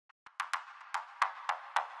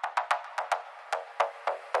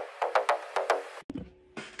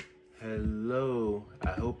Hello, I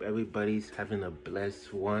hope everybody's having a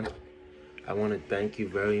blessed one. I want to thank you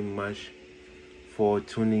very much for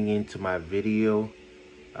tuning in to my video.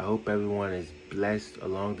 I hope everyone is blessed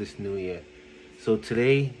along this new year. So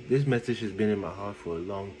today, this message has been in my heart for a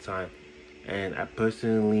long time, and I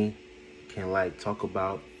personally can talk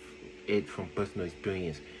about it from personal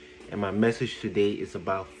experience. And my message today is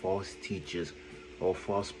about false teachers or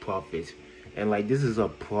false prophets. And this is a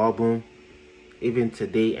problem even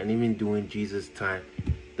today and even during Jesus' time.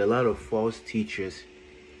 There are a lot of false teachers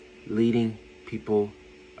leading people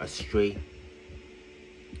astray,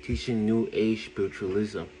 teaching new age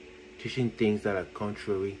spiritualism, teaching things that are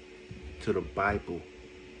contrary to the Bible.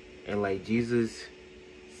 And Jesus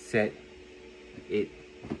said it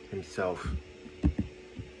himself.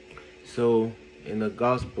 So in the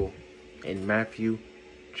gospel, in Matthew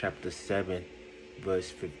chapter 7, verse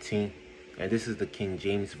 15, and this is the King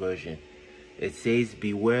James Version, it says,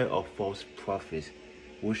 "Beware of false prophets,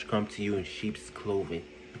 which come to you in sheep's clothing,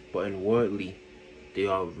 but inwardly they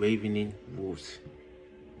are ravening wolves."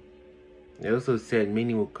 It also said,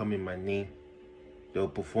 "Many will come in my name. They will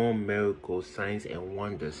perform miracles, signs, and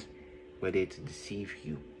wonders, ready to deceive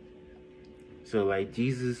you." So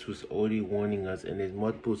Jesus was already warning us, and there's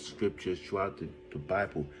multiple scriptures throughout the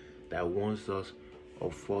Bible that warns us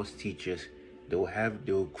of false teachers. They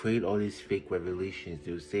will create all these fake revelations.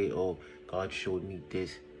 They will say, "Oh, God showed me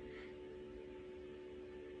this."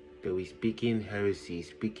 They will be speaking heresy,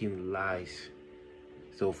 speaking lies.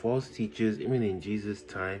 So false teachers, even in Jesus'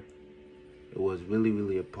 time, it was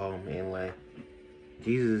really a problem. And when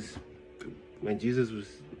Jesus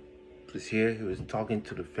was here, he was talking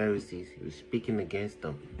to the Pharisees. He was speaking against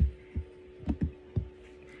them.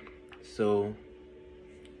 So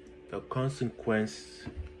the consequence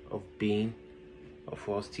of being a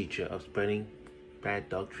false teacher, of spreading bad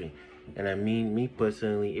doctrine, and I mean, me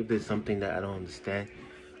personally, if there's something that I don't understand,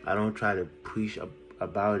 I don't try to preach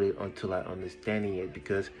about it until I understand it,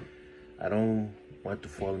 because I don't want to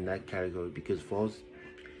fall in that category, because false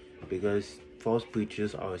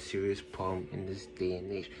preachers are a serious problem in this day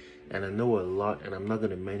and age. And I know a lot, and I'm not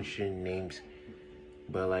going to mention names,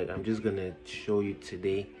 but I'm just going to show you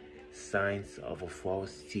today signs of a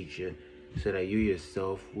false teacher so that you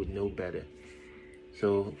yourself would know better.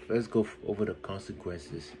 So let's go over the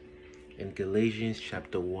consequences. In Galatians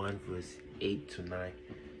chapter 1, verse 8 to 9,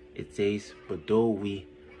 it says, "But though we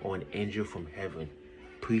or an angel from heaven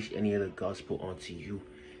preach any other gospel unto you,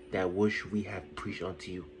 that which we have preached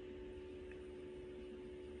unto you,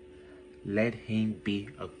 let him be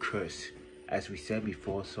accursed. As we said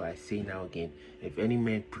before, so I say now again, if any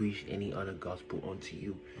man preach any other gospel unto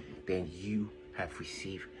you than you have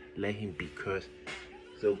received, let him be cursed."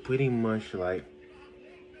 So pretty much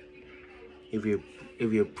if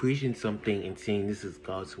you're preaching something and saying this is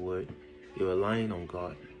God's word, you're relying on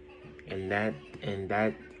God, and that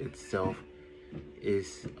itself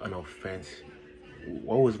is an offense.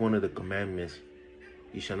 What was one of the commandments?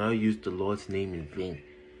 You shall not use the Lord's name in vain.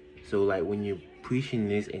 So when you're preaching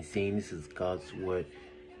this and saying this is God's word,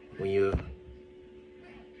 when you're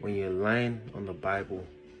lying on the Bible,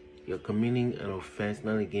 you're committing an offense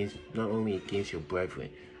not only against your brethren,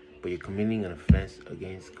 but you're committing an offense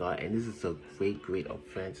against God. And this is a great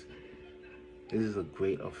offense. This is a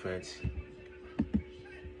great offense.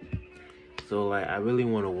 So I really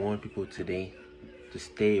want to warn people today to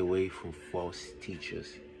stay away from false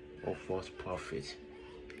teachers or false prophets.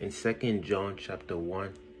 In 2 John chapter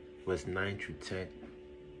 1, verse 9 through 10,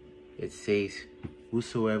 it says,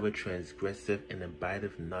 "Whosoever transgresseth and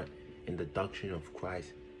abideth not in the doctrine of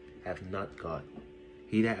Christ hath not God.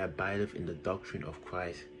 He that abideth in the doctrine of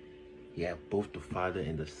Christ, he hath both the Father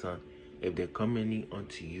and the Son. If there come any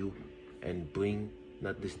unto you and bring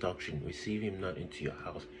not this doctrine, receive him not into your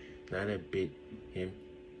house, neither bid him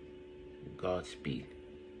Godspeed."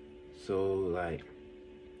 So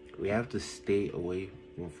we have to stay away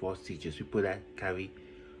from false teachers, people that carry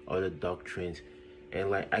other doctrines.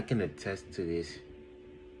 And I can attest to this.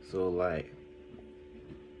 So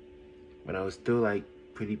when I was still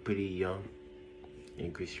pretty young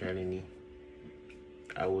in Christianity,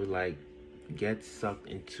 I would get sucked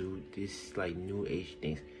into this new age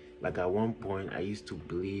things. At one point I used to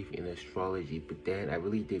believe in astrology, but then I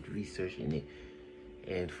really did research in it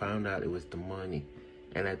and found out it was demonic.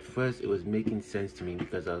 And at first it was making sense to me,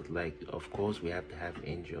 because I was of course we have to have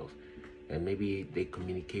angels, and maybe they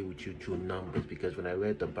communicate with you through numbers, because when I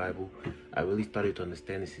read the Bible, I really started to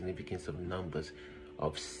understand the significance of numbers,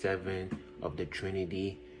 of 7, of the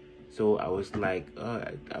Trinity. So I was like,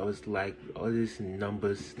 all these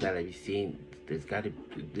numbers that I be seeing, this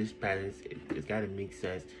patterns, it's gotta make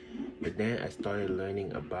sense. But then I started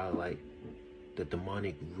learning about like the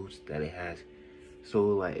demonic roots that it has. So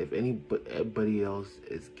like, if anybody else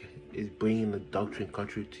is bringing the doctrine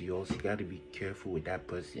contrary to yours, you gotta be careful with that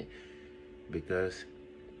person, because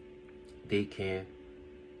they can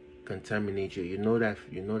contaminate you. You know that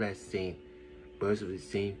saying, birds of the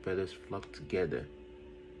same feathers flock together.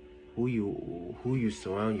 Who you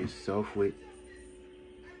surround yourself with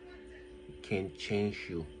can change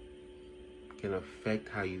you, can affect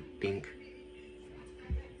how you think.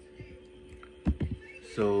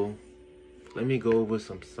 So let me go over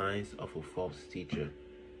some signs of a false teacher.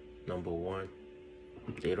 Number one,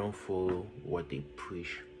 they don't follow what they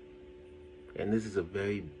preach. And this is a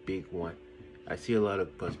very big one. I see a lot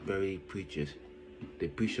of prosperity preachers. They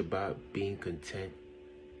preach about being content.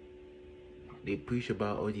 They preach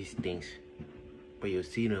about all these things. But you'll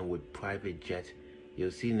see them with private jets.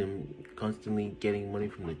 You'll see them constantly getting money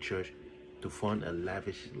from the church to fund a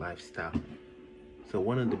lavish lifestyle. So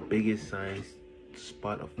one of the biggest signs to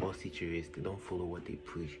spot a false teacher is they don't follow what they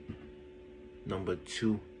preach. Number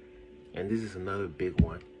two, and this is another big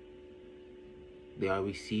one, they're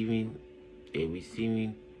receiving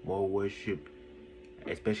more worship,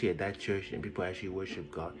 especially at that church, and people actually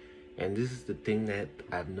worship God. And this is the thing that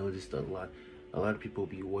I've noticed a lot. A lot of people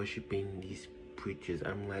be worshiping these preachers.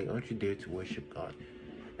 I'm like, aren't you there to worship God?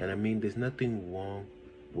 And I mean, there's nothing wrong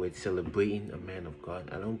with celebrating a man of God.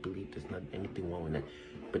 I don't believe there's not anything wrong with that.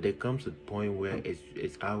 But there comes a point where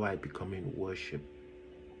it's outright becoming worship.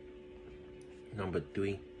 Number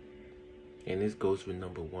three, and this goes with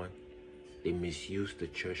number one, they misuse the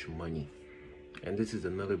church money. And this is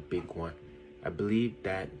another big one. I believe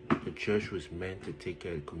that the church was meant to take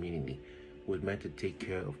care of the community, was meant to take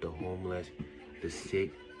care of the homeless, the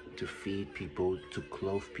sick, to feed people, to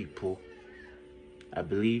clothe people. I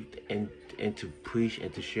believed and to preach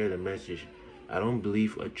and to share the message. I don't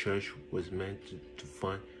believe a church was meant to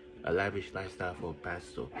fund a lavish lifestyle for a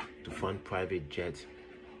pastor, to fund private jets,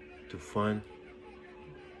 to fund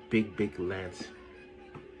big lands.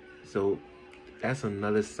 So that's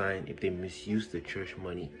another sign if they misuse the church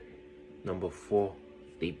money. Number four,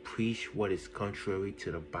 they preach what is contrary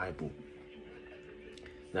to the Bible.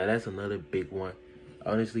 Now that's another big one.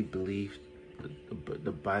 I honestly believe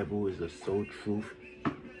the Bible is the sole truth,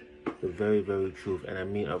 the very, very truth. And I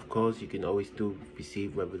mean, of course, you can always still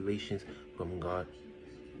receive revelations from God.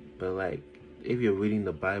 But like, if you're reading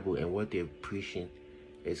the Bible and what they're preaching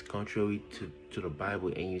is contrary to the Bible,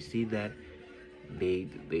 and you see that they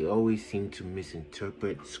always seem to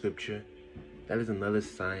misinterpret scripture, that is another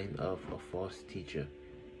sign of a false teacher.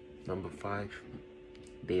 Number five,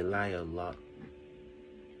 they lie a lot.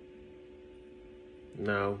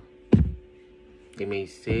 Now, they may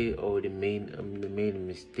say, "Oh, they made a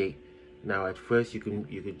mistake." Now, at first, you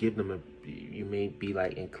could give them you may be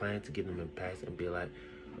like inclined to give them a pass and be like,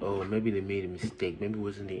 "Oh, maybe they made a mistake. Maybe it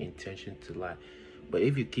wasn't their intention to lie." But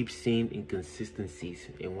if you keep seeing inconsistencies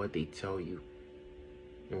in what they tell you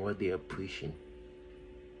and what they are preaching,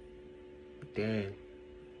 then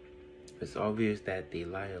it's obvious that they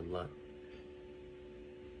lie a lot.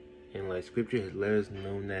 And like scripture has let us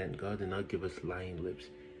know that God did not give us lying lips.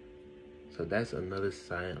 So that's another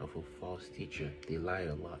sign of a false teacher. They lie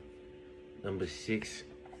a lot. Number six,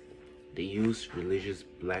 they use religious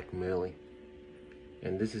blackmailing.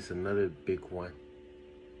 And this is another big one.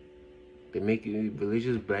 They make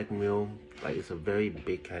religious blackmail like it's a very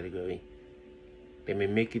big category. They may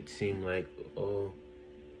make it seem like, oh,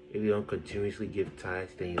 if you don't continuously give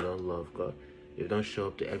tithes, then you don't love God. If you don't show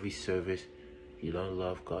up to every service, you don't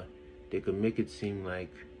love God. They could make it seem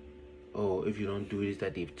like, oh, if you don't do this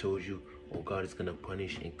that they've told you, oh, God is going to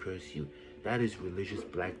punish and curse you. That is religious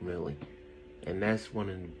blackmailing. And that's one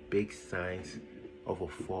of the big signs of a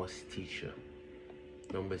false teacher.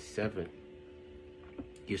 Number seven,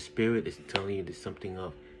 your spirit is telling you there's something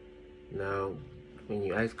up. Now, when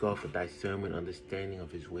you ask God for discernment, understanding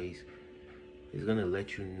of his ways, he's going to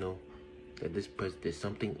let you know that there's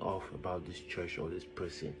something off about this church or this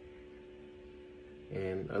person.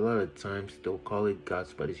 And a lot of times they'll call it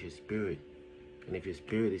God's, but it's your spirit. And if your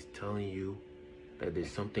spirit is telling you that there's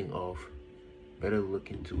something off, better look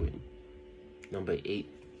into it. Number eight,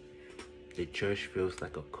 the church feels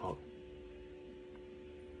like a cult.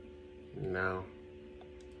 Now,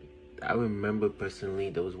 I remember personally,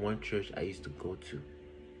 there was one church I used to go to,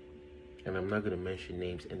 and I'm not going to mention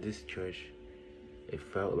names, and this church, it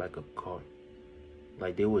felt like a cult.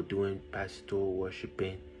 Like they were doing pastoral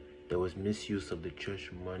worshiping. There was misuse of the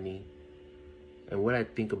church money. And what I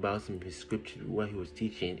think about some of his scripture, what he was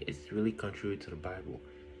teaching, is really contrary to the Bible.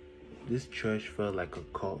 This church felt like a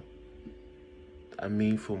cult. I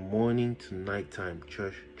mean, from morning to nighttime,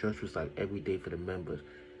 church was like every day for the members.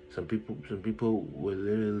 Some people would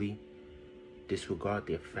literally disregard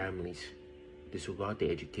their families, disregard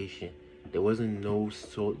their education. There wasn't no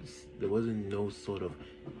sort of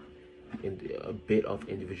a bit of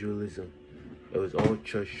individualism. It was all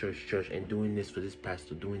church, and doing this for this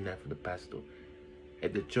pastor, doing that for the pastor.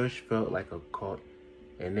 And the church felt like a cult.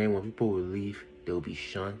 And then when people would leave, they would be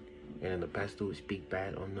shunned, and then the pastor would speak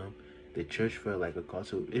bad on them. The church felt like a cult.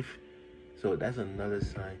 So that's another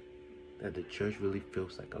sign that the church really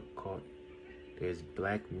feels like a cult. There's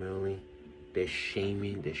blackmailing, there's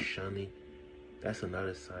shaming, there's shunning. That's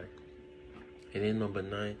another sign. And then number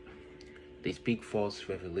 9, they speak false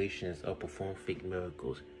revelations or perform fake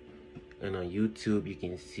miracles. And on YouTube, you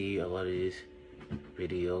can see a lot of these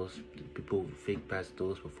videos, people, fake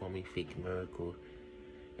pastors performing fake miracles.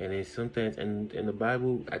 And then sometimes, and in the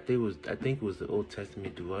Bible, I think it was the Old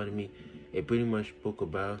Testament, Deuteronomy, it pretty much spoke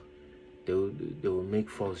about they will make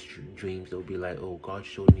false dreams. They'll be like, oh, God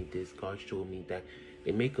showed me this, God showed me that.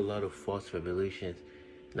 They make a lot of false revelations.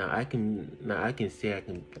 Now I can say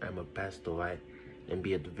I'm a pastor, right, and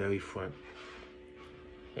be at the very front,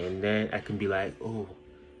 and then I can be like, oh,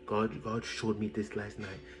 God showed me this last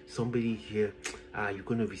night. Somebody here, you're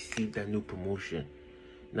gonna receive that new promotion.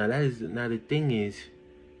 Now the thing is,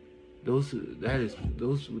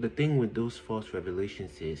 the thing with those false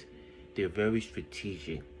revelations is they're very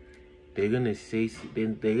strategic. They're gonna say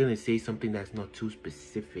something that's not too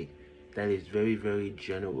specific, that is very, very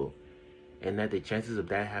general, and that the chances of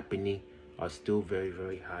that happening are still very,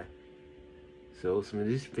 very high. So some of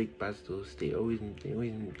these fake pastors, they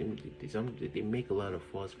make a lot of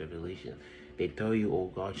false revelations. They tell you,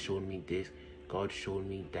 oh, God showed me this, God showed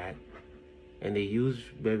me that, and they use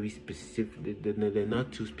very specific. They're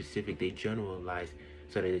not too specific. They generalize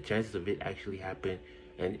so that the chances of it actually happen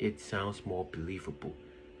and it sounds more believable.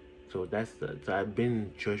 So so I've been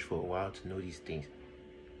in church for a while to know these things.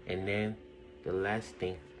 And then the last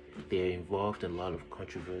thing, they're involved in a lot of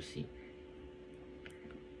controversy.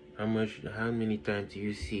 How many times do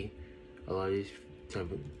you see a lot of these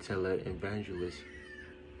televangelists?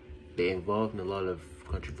 They're involved in a lot of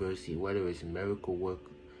controversy, whether it's miracle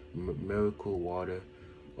water,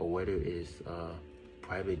 or whether it's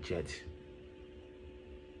private jets,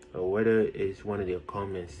 or whether it's one of their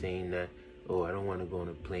comments saying that, oh, I don't want to go on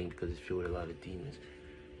a plane because it's filled with a lot of demons.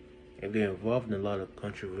 If they're involved in a lot of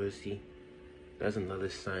controversy, that's another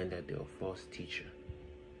sign that they're a false teacher.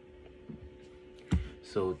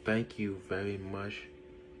 So thank you very much.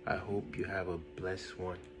 I hope you have a blessed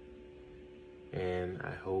one. And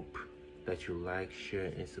I hope that you like, share,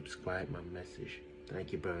 and subscribe my message.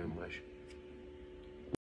 Thank you very much.